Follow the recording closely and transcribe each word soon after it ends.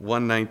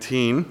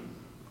119.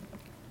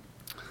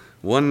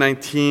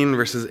 119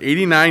 verses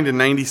 89 to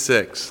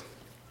 96.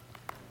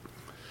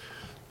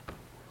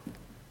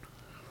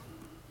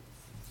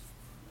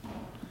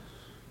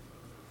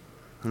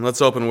 And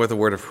let's open with a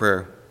word of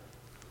prayer.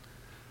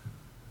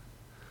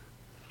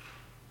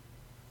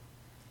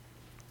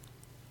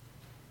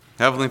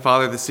 Heavenly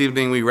Father, this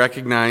evening we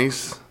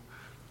recognize,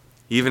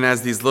 even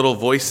as these little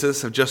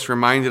voices have just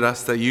reminded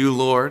us, that you,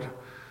 Lord,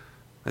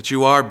 that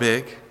you are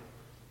big,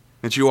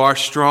 that you are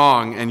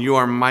strong, and you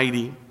are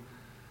mighty.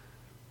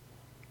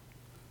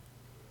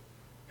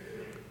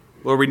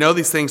 Lord, we know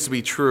these things to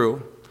be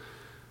true,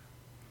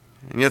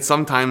 and yet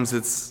sometimes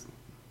it's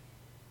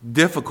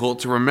difficult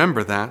to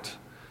remember that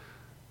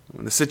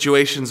when the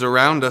situations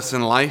around us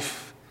in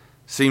life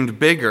seemed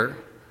bigger.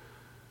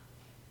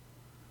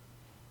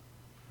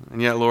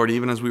 And yet, Lord,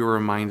 even as we were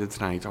reminded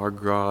tonight, our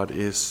God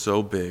is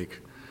so big,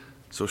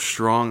 so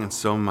strong, and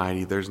so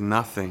mighty. There's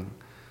nothing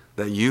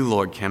that you,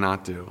 Lord,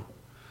 cannot do.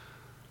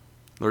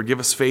 Lord, give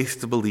us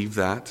faith to believe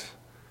that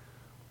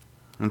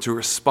and to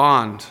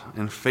respond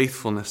in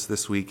faithfulness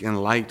this week in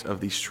light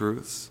of these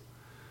truths.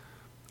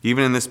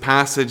 Even in this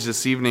passage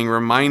this evening,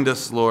 remind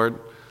us, Lord,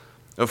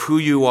 of who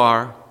you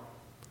are.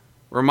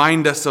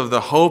 Remind us of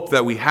the hope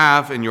that we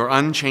have in your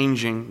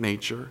unchanging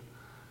nature.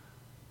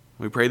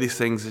 We pray these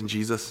things in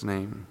Jesus'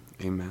 name.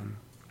 Amen.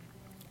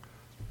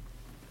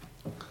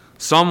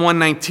 Psalm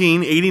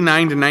 119,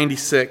 89 to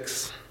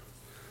 96.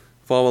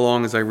 Follow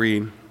along as I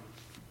read.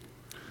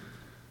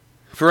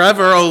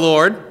 Forever, O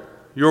Lord,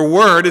 your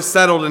word is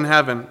settled in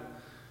heaven.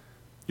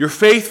 Your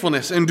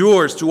faithfulness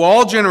endures to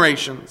all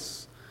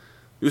generations.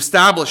 You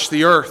established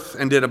the earth,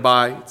 and it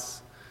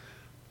abides.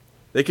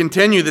 They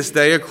continue this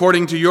day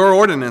according to your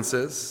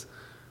ordinances,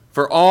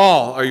 for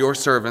all are your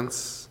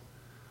servants.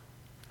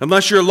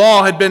 Unless your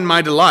law had been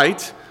my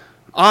delight,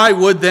 I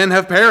would then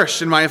have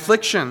perished in my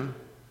affliction.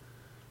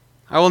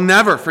 I will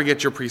never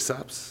forget your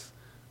precepts,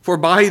 for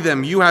by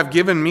them you have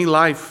given me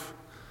life.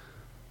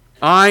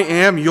 I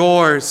am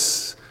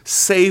yours.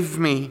 Save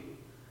me,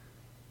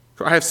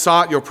 for I have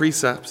sought your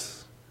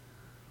precepts.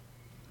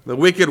 The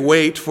wicked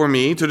wait for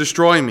me to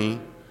destroy me,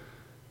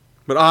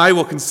 but I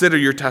will consider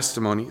your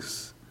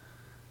testimonies.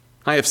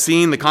 I have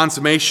seen the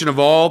consummation of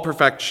all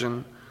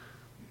perfection,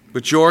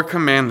 but your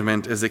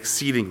commandment is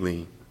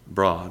exceedingly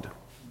broad.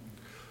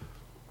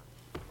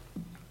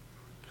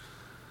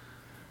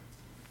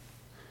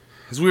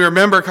 As we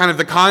remember kind of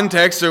the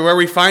context of where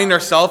we find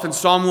ourselves in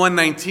Psalm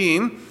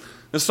 119,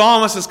 the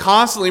psalmist is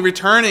constantly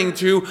returning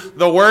to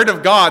the Word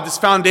of God, this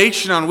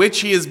foundation on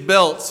which he is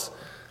built.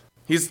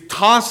 He's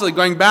constantly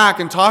going back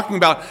and talking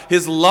about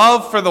his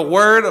love for the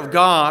Word of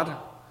God.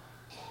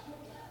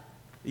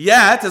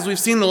 Yet, as we've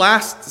seen the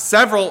last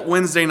several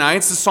Wednesday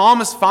nights, the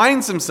psalmist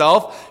finds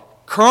himself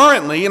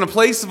currently in a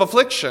place of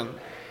affliction.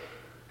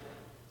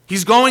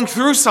 He's going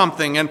through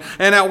something, and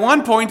at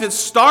one point it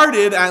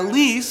started at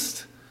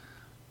least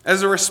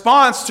as a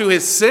response to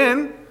his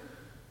sin.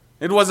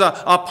 It was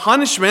a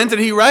punishment,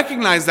 and he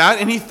recognized that,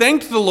 and he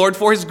thanked the Lord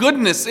for his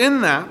goodness in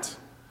that.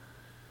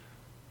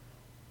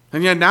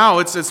 And yet now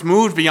it's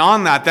moved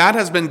beyond that. That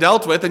has been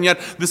dealt with, and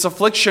yet this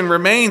affliction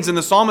remains, and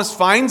the psalmist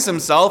finds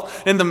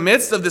himself in the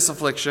midst of this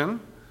affliction,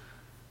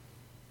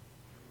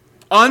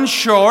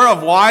 unsure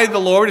of why the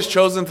Lord has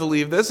chosen to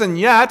leave this, and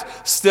yet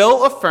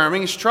still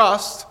affirming his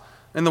trust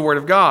in the Word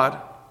of God.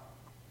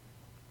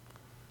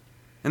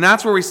 And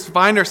that's where we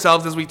find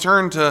ourselves as we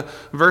turn to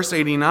verse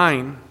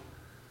 89.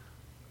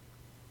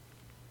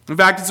 In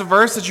fact, it's a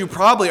verse that you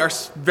probably are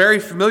very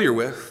familiar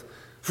with.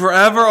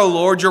 Forever, O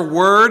Lord, your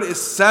word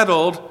is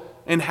settled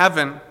in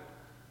heaven.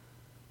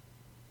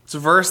 It's a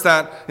verse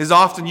that is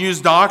often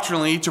used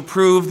doctrinally to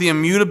prove the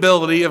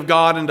immutability of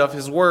God and of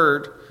his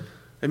word.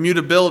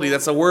 Immutability,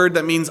 that's a word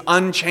that means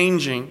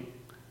unchanging,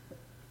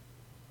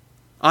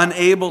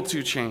 unable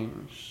to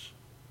change.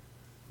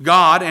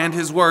 God and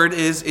his word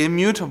is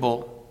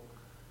immutable.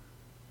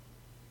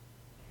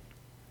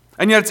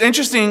 And yet it's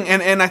interesting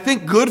and I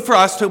think good for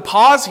us to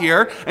pause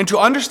here and to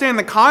understand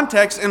the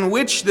context in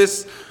which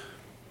this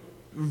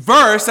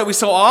verse that we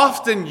so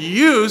often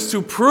use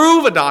to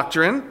prove a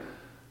doctrine,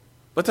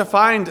 but to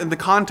find in the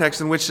context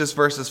in which this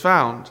verse is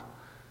found.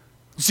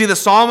 You see, the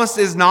psalmist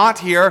is not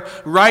here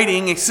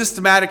writing a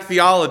systematic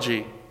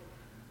theology.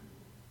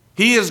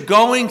 He is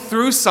going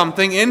through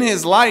something in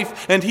his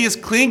life, and he is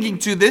clinging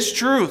to this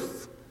truth.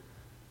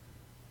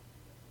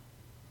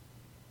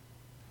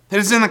 It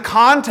is in the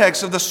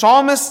context of the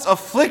psalmist's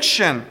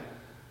affliction,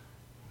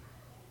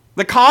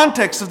 the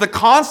context of the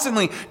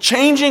constantly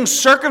changing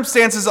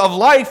circumstances of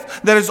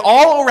life that is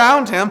all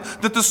around him,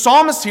 that the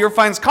psalmist here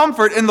finds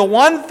comfort in the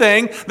one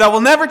thing that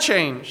will never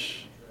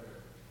change.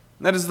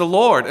 That is the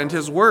Lord and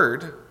his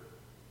word.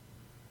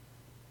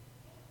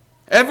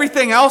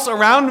 Everything else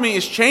around me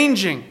is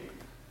changing.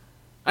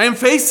 I am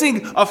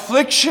facing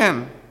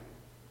affliction.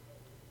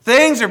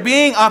 Things are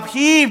being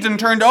upheaved and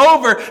turned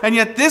over, and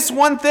yet this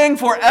one thing,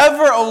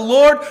 forever, O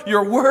Lord,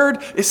 your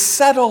word is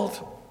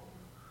settled.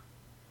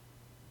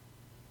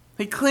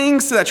 He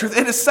clings to that truth.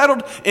 It is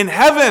settled in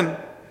heaven.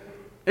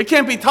 It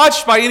can't be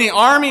touched by any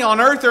army on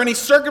earth or any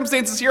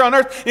circumstances here on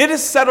earth. It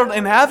is settled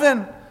in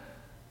heaven.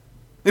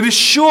 It is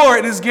sure.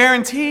 It is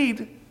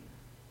guaranteed. In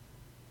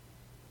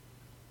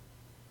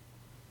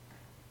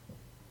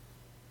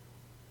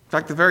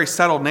fact, the very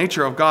settled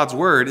nature of God's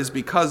word is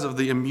because of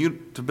the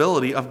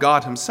immutability of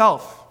God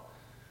himself.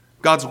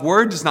 God's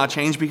word does not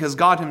change because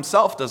God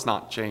himself does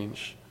not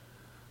change.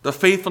 The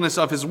faithfulness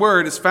of his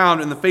word is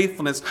found in the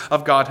faithfulness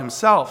of God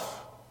himself.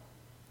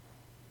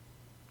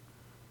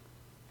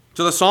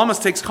 So the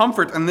psalmist takes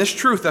comfort in this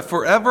truth that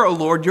forever, O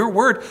Lord, your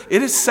word,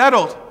 it is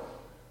settled.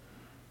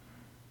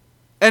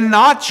 And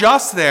not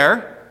just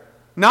there,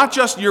 not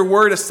just your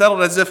word is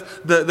settled as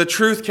if the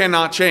truth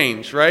cannot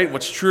change, right?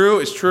 What's true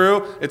is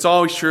true. It's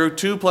always true.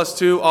 2 +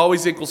 2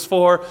 always equals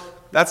 4.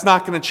 That's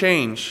not going to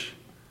change.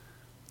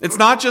 It's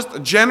not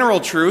just general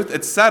truth.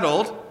 It's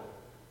settled.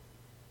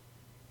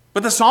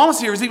 But the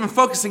psalmist here is even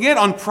focusing in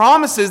on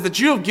promises that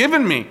you have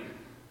given me.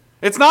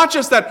 It's not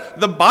just that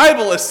the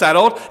Bible is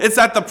settled. It's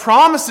that the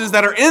promises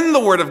that are in the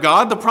Word of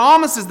God, the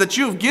promises that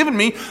you have given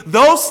me,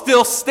 those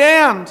still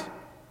stand.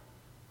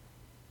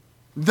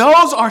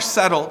 Those are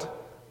settled.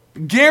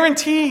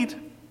 Guaranteed.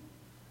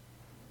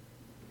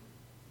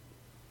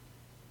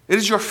 It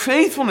is your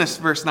faithfulness,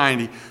 verse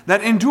 90,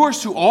 that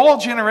endures to all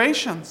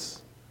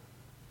generations.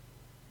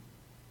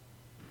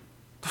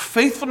 The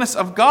faithfulness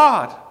of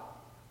God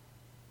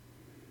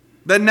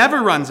that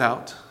never runs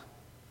out.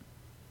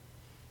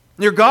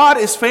 Your God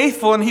is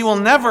faithful and he will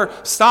never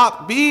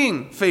stop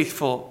being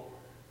faithful.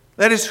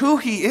 That is who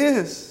he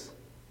is.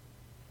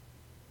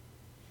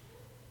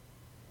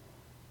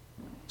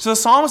 So the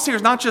psalmist here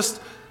is not just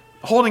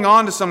holding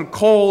on to some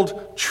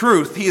cold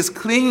truth. He is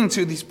clinging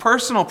to these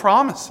personal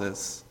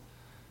promises.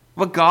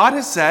 What God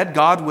has said,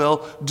 God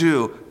will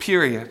do,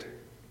 period.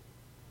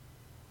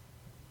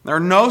 There are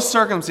no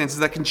circumstances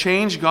that can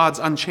change God's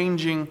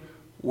unchanging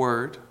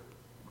word.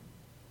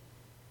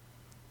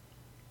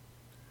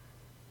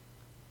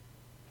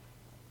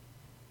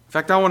 In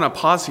fact, I want to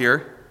pause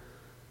here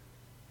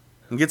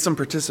and get some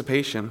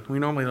participation. We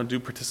normally don't do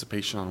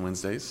participation on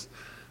Wednesdays.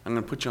 I'm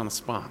going to put you on the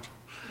spot.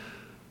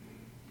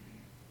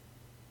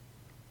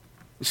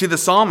 You see, the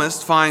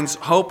psalmist finds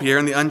hope here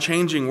in the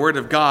unchanging word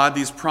of God,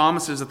 these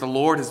promises that the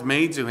Lord has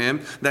made to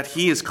him that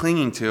he is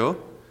clinging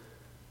to.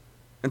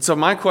 And so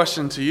my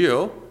question to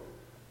you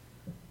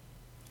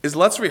is,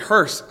 let's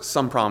rehearse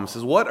some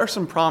promises. What are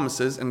some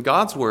promises in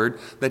God's word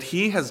that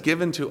he has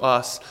given to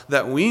us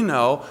that we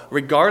know,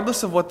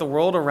 regardless of what the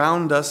world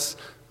around us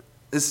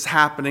is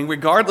happening,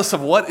 regardless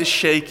of what is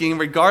shaking,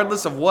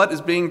 regardless of what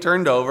is being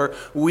turned over,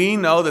 we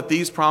know that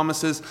these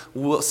promises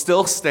will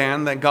still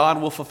stand, that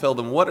God will fulfill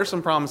them. What are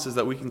some promises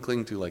that we can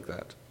cling to like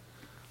that?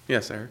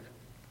 Yes, Eric?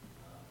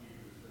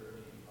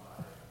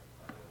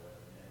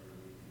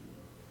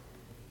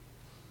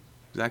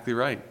 Exactly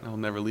right. I'll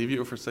never leave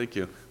you or forsake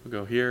you. We'll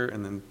go here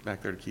and then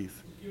back there to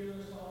Keith.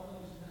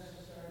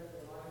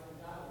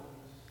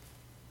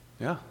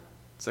 Yeah,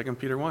 2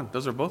 Peter 1.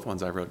 Those are both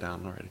ones I wrote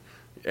down already.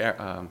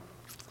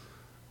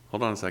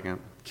 Hold on a second.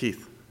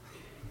 Keith.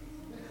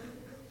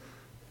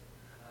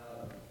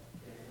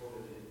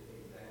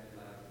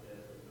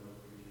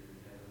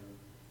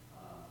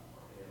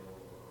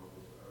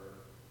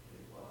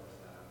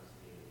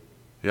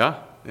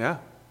 Yeah,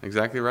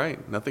 exactly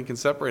right. Nothing can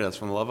separate us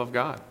from the love of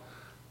God.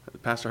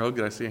 Pastor Hogue,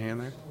 did I see a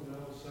hand there?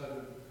 Someone else said it.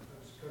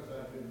 That's because I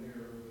didn't hear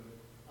it.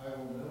 But I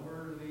will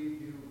never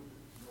leave you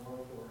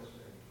nor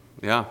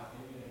forsake you. Yeah.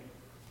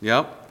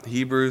 Yep.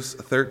 Hebrews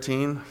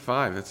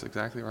 13:5. That's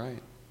exactly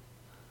right.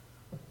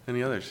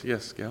 Any others?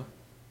 Yes, Gail?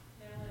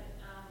 When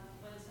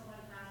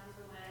someone passes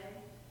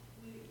away,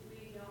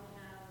 we don't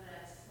have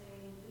that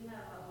same, we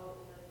have a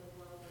hope that the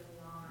world is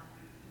not.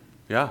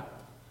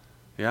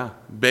 Yeah.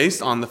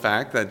 Based on the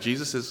fact that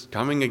Jesus is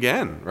coming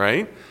again,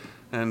 right?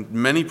 And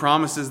many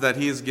promises that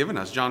he has given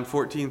us. John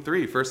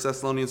 14:3, 1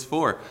 Thessalonians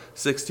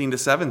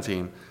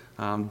 4:16-17.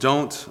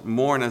 Don't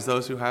mourn as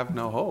those who have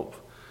no hope.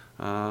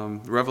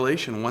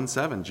 Revelation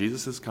 1:7,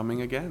 Jesus is coming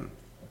again.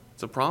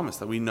 It's a promise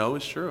that we know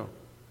is true.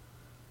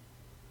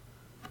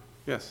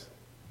 Yes,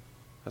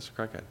 Pastor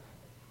Craighead.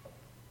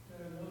 There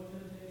are no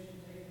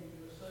temptation taken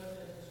you such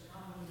as is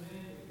common to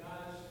men, but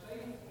God is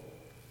faithful,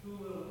 who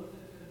will with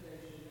the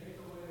temptation make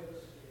a way of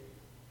escape,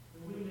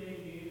 that we may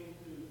be able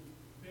to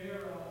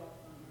bear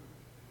up under.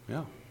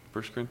 Yeah,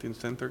 1 Corinthians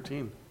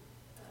 10:13.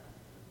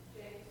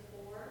 James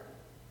 4,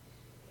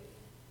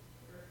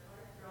 verse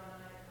 1, draw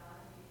nigh to God,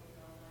 and he will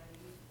draw nigh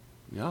to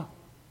you.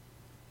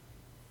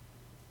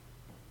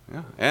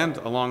 Yeah, and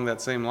along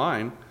that same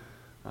line,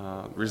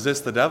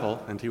 resist the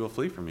devil, and he will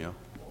flee from you.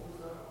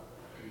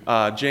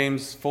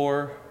 James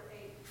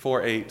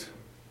 4:8.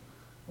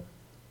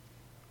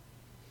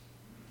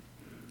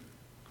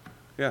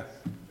 Yeah.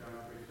 John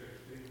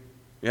 3:16.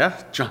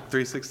 Yeah, John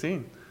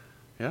 3:16.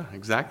 Yeah,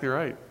 exactly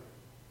right.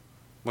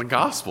 The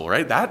gospel,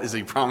 right? That is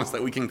a promise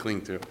that we can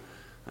cling to,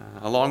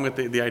 along with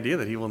the idea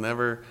that he will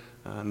never,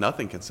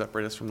 nothing can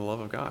separate us from the love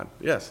of God.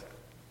 Yes.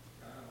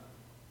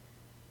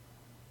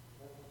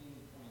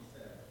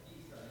 14:27.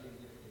 Peace I leave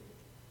with you.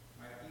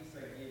 My peace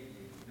I give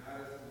you. Not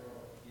as the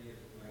world gives,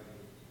 do I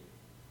give to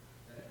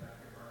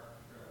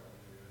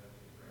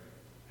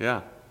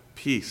Yeah,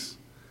 peace.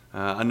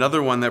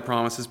 Another one that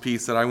promises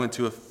peace that I went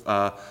to,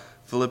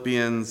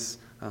 Philippians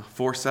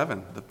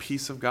 4:7, the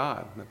peace of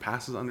God that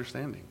passes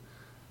understanding.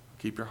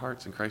 Keep your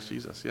hearts in Christ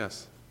Jesus.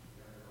 Yes.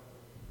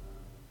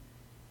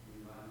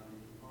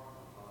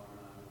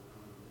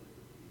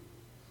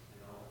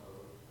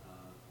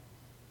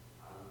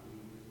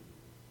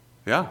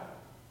 Yeah.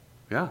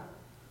 Yeah.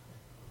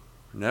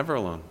 Never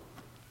alone.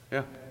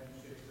 Yeah.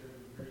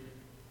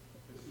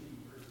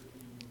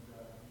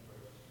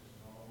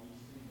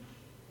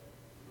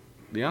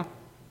 Yeah.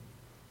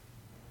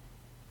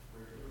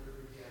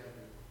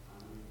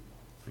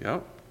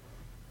 Yep.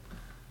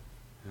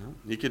 Yeah.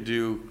 You could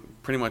do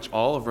pretty much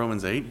all of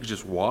Romans 8. You could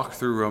just walk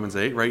through Romans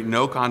 8, right?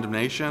 No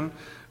condemnation.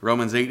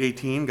 Romans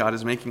 8:18, God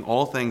is making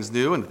all things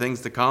new, and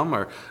things to come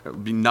are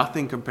be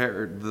nothing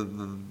compared.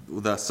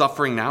 The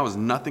suffering now is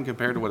nothing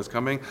compared to what is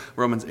coming.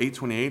 Romans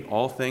 8:28,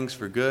 all things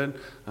for good.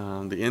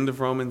 The end of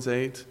Romans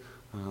 8,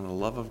 the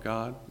love of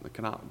God that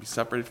cannot be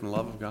separated from the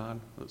love of God.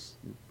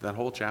 That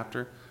whole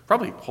chapter,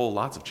 probably whole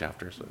lots of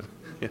chapters.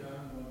 Yeah. John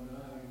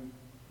 1:9,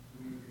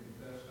 we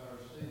confess our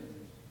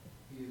sins.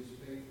 He is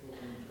faithful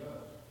and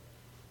just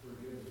to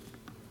forgive us.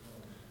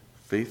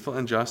 Faithful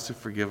and just to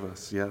forgive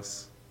us.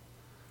 Yes.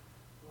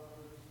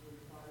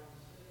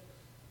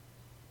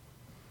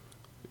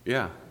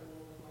 Yeah.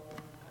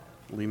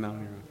 Lean on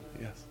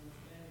your, yes.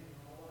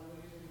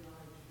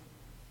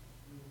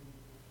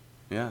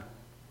 Yeah.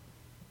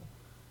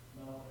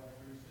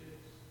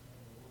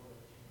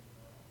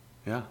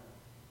 Yeah.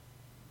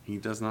 He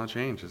does not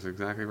change. That's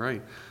exactly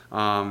right.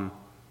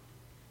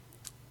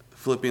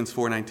 Philippians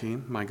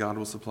 4:19, my God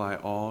will supply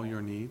all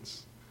your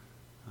needs.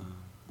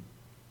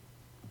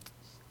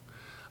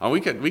 We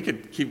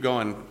could keep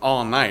going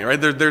all night, right?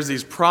 There's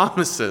these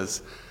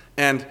promises,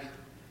 and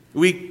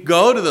we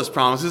go to those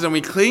promises and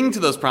we cling to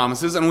those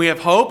promises and we have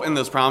hope in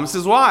those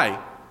promises. Why?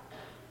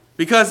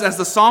 Because as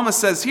the psalmist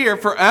says here,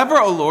 forever,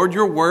 O Lord,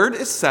 your word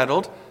is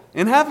settled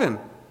in heaven.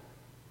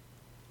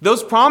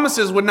 Those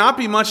promises would not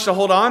be much to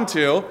hold on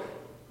to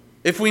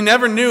if we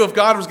never knew if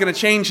God was going to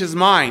change his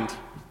mind.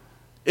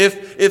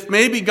 If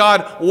maybe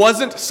God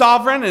wasn't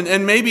sovereign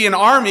and maybe an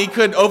army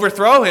could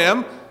overthrow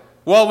him,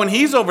 well, when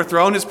he's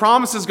overthrown, his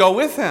promises go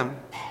with him.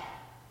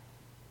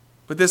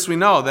 But this we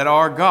know, that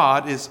our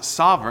God is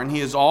sovereign. He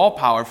is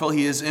all-powerful.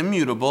 He is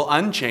immutable,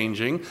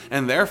 unchanging,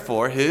 and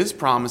therefore his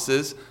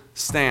promises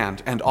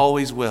stand and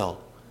always will.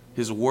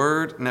 His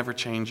word never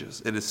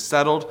changes. It is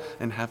settled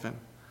in heaven.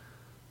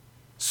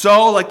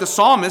 So, like the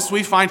psalmist,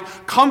 we find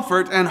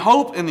comfort and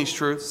hope in these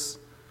truths.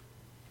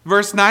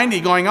 Verse 90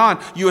 going on,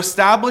 you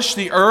establish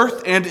the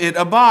earth and it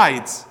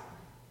abides.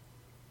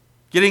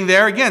 Getting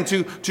there again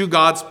to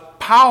God's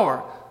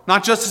power.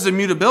 Not just his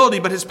immutability,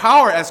 but his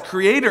power as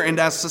creator and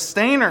as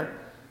sustainer.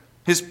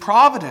 His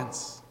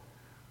providence.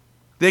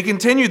 They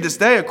continued this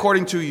day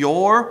according to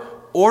your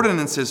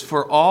ordinances,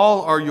 for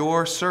all are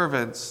your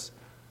servants.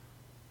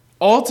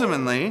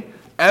 Ultimately,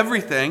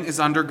 everything is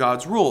under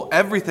God's rule.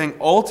 Everything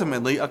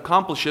ultimately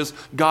accomplishes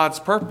God's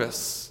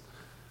purpose.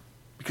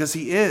 Because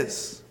he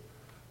is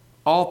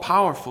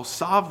all-powerful,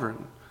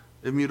 sovereign,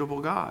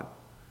 immutable God.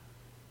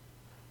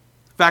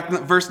 In fact,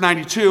 verse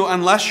 92,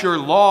 unless your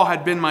law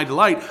had been my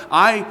delight,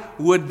 I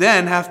would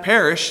then have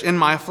perished in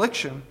my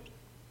affliction.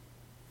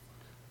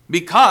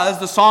 Because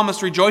the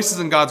psalmist rejoices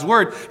in God's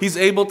word, he's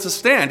able to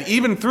stand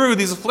even through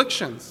these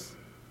afflictions.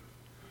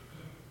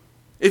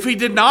 If he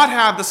did not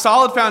have the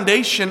solid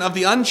foundation of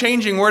the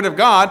unchanging word of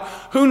God,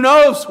 who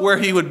knows where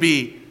he would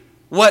be,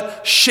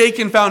 what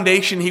shaken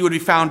foundation he would be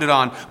founded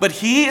on. But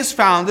he is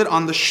founded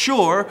on the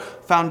sure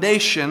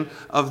foundation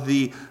of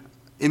the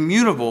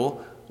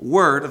immutable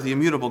word of the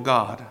immutable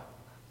God.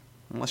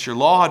 Unless your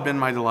law had been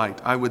my delight,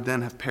 I would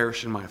then have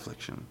perished in my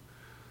affliction.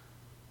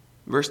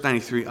 Verse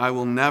 93, I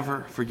will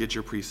never forget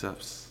your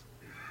precepts,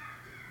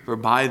 for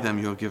by them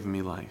you have given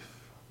me life.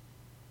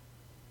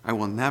 I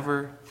will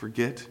never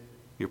forget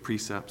your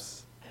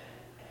precepts.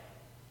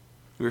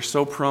 We are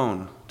so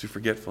prone to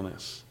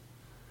forgetfulness.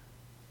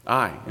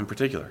 I, in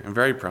particular, am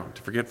very prone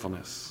to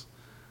forgetfulness.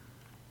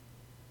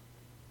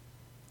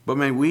 But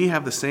may we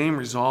have the same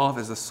resolve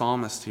as the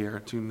psalmist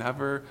here to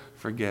never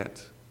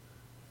forget.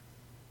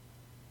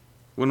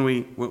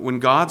 When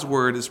God's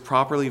word is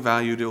properly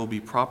valued, it will be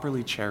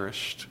properly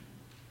cherished.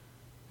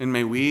 And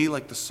may we,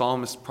 like the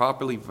psalmist,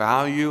 properly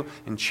value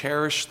and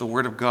cherish the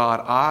word of God.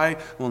 I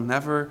will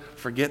never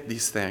forget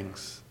these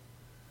things.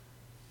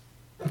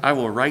 I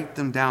will write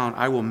them down.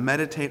 I will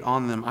meditate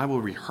on them. I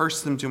will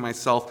rehearse them to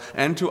myself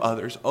and to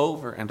others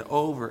over and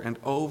over and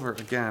over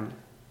again.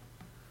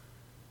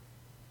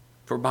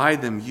 For by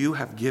them you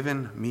have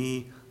given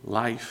me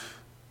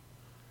life.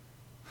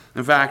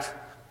 In fact,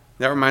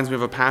 that reminds me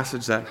of a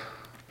passage that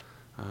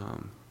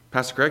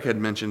Pastor Greg had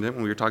mentioned it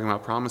when we were talking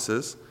about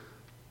promises.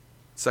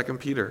 2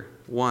 Peter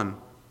 1,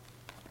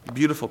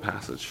 beautiful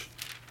passage.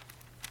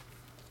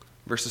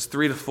 Verses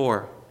 3 to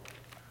 4.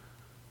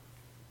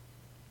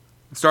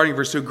 Starting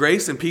verse 2,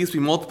 grace and peace be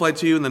multiplied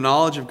to you in the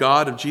knowledge of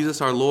God, of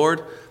Jesus our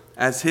Lord,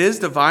 as his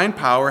divine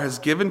power has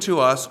given to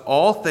us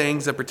all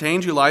things that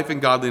pertain to life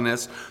and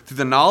godliness through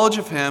the knowledge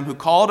of him who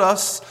called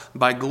us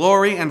by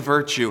glory and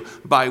virtue,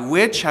 by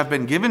which have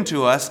been given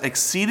to us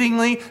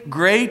exceedingly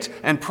great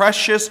and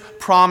precious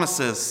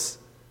promises,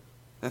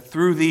 that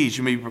through these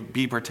you may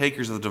be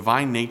partakers of the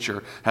divine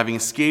nature, having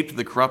escaped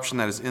the corruption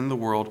that is in the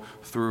world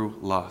through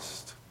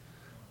lust.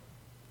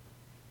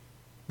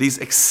 These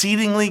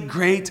exceedingly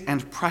great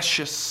and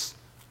precious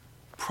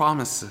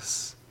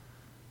promises,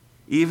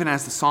 even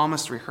as the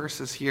psalmist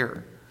rehearses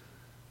here,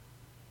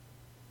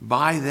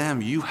 by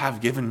them you have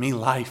given me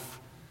life.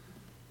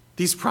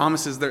 These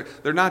promises, they're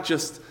not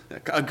just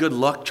a good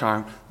luck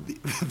charm.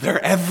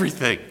 They're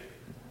everything.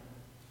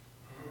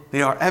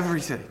 They are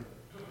everything.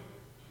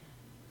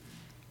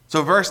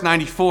 So verse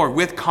 94,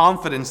 with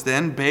confidence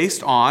then,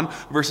 based on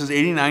verses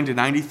 89 to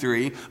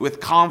 93, with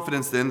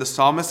confidence then, the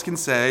psalmist can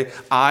say,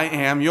 I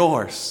am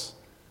yours.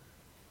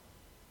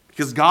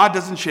 Because God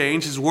doesn't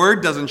change, his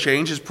word doesn't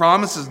change, his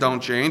promises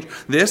don't change.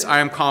 This I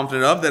am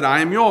confident of, that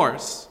I am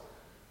yours.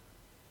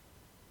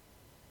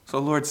 So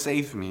Lord,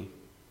 save me.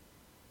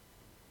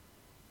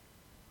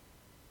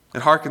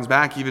 It harkens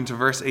back even to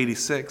verse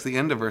 86, the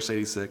end of verse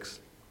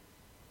 86,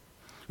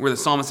 where the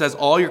psalmist says,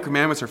 all your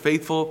commandments are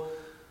faithful.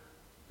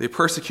 They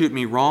persecute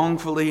me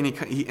wrongfully. And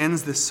he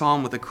ends this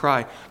psalm with a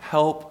cry,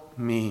 help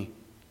me.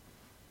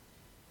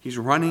 He's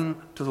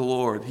running to the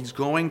Lord. He's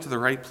going to the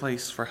right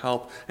place for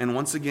help. And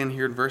once again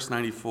here in verse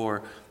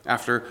 94,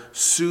 after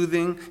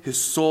soothing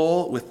his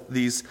soul with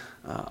these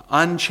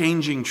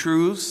unchanging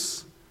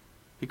truths,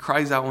 he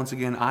cries out once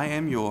again, I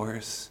am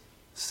yours,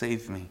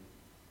 save me.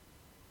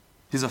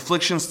 His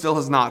affliction still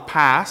has not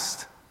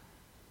passed.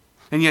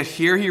 And yet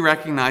here he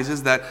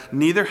recognizes that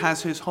neither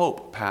has his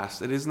hope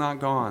passed. It is not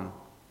gone.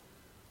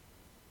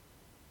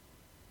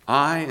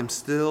 I am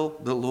still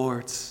the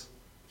Lord's.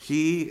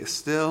 He is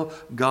still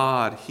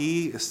God.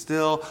 He is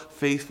still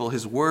faithful.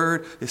 His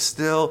word is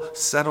still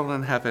settled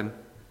in heaven.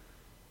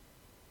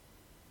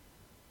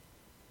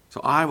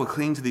 So I will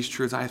cling to these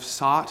truths. I have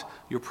sought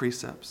your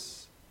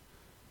precepts.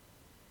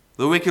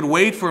 The wicked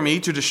wait for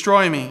me to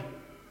destroy me.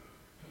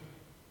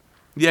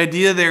 The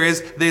idea there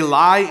is they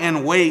lie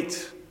in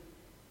wait.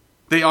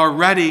 They are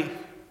ready.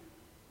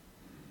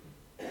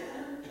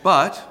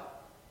 But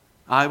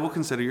I will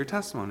consider your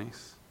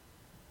testimonies.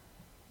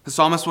 The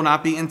psalmist will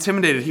not be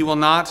intimidated. He will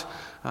not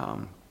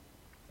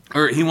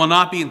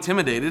be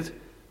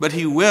intimidated, but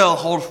he will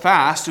hold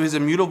fast to his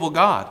immutable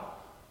God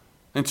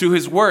and to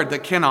his word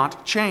that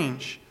cannot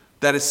change,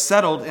 that is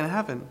settled in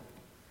heaven.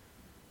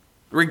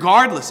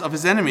 Regardless of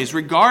his enemies,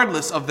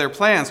 regardless of their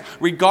plans,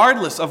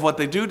 regardless of what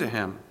they do to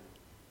him.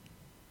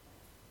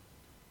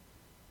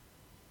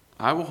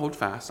 I will hold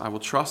fast. I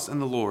will trust in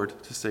the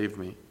Lord to save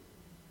me.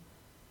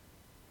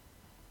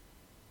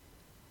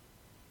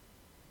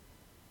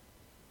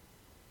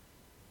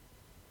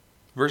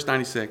 Verse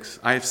 96,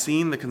 I have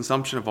seen the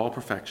consumption of all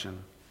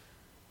perfection,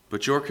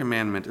 but your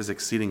commandment is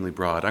exceedingly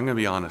broad. I'm going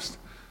to be honest.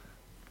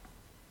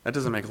 That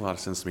doesn't make a lot of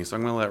sense to me, so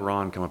I'm going to let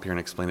Ron come up here and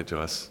explain it to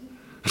us.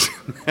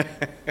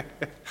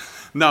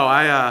 No,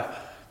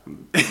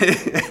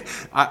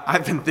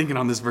 I've been thinking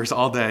on this verse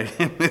all day.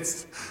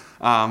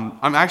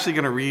 I'm actually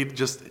going to read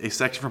just a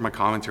section from a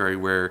commentary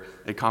where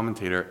a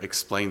commentator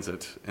explains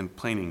it in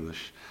plain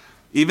English.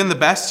 Even the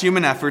best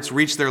human efforts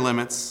reach their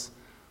limits.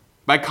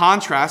 By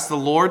contrast, the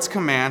Lord's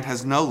command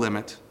has no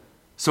limit,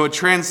 so it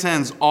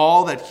transcends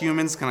all that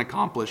humans can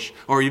accomplish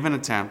or even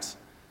attempt.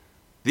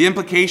 The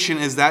implication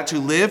is that to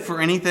live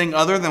for anything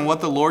other than what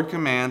the Lord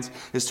commands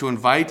is to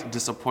invite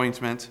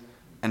disappointment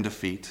and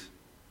defeat.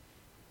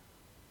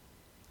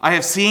 I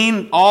have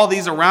seen all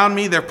these around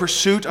me, their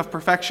pursuit of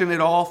perfection,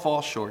 it all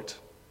falls short.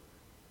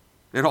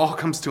 It all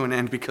comes to an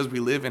end because we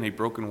live in a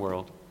broken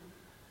world.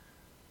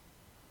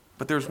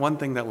 But there's one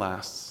thing that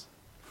lasts.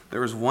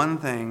 There is one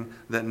thing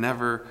that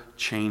never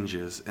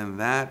changes, and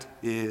that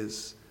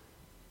is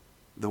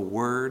the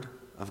Word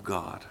of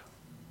God.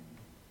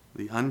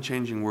 The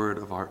unchanging Word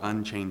of our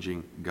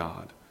unchanging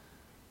God.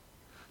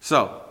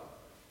 So,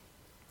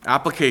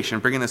 application,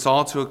 bringing this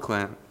all to a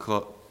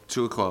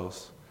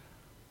close.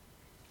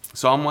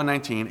 Psalm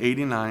 119,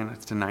 89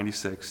 to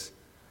 96.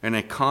 In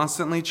a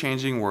constantly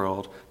changing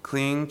world,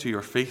 cling to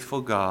your faithful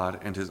God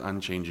and his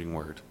unchanging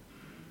Word.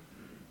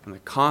 In the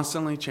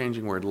constantly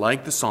changing word,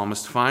 like the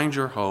psalmist, find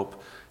your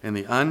hope in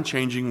the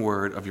unchanging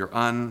word of your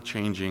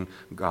unchanging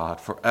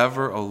God.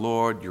 Forever, O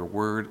Lord, your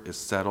word is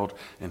settled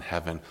in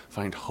heaven.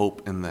 Find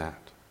hope in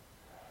that.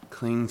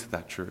 Cling to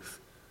that truth.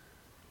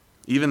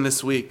 Even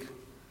this week,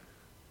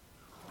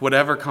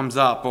 whatever comes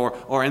up,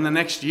 or in the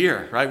next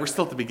year, right? We're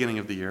still at the beginning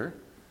of the year.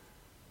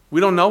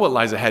 We don't know what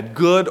lies ahead,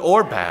 good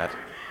or bad.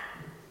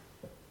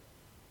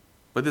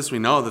 But this we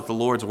know, that the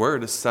Lord's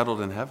word is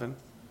settled in heaven.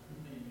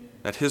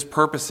 That his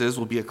purposes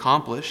will be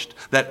accomplished,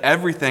 that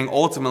everything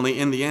ultimately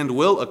in the end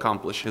will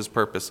accomplish his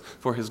purpose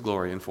for his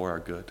glory and for our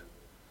good.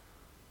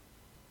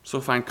 So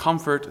find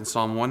comfort in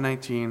Psalm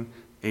 119,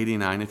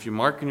 89. If you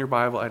mark in your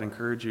Bible, I'd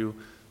encourage you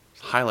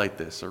to highlight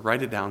this or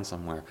write it down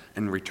somewhere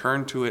and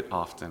return to it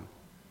often.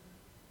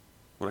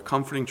 What a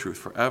comforting truth.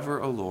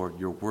 Forever, O Lord,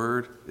 your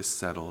word is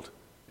settled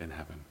in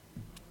heaven.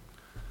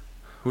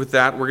 With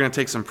that, we're going to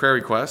take some prayer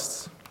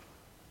requests.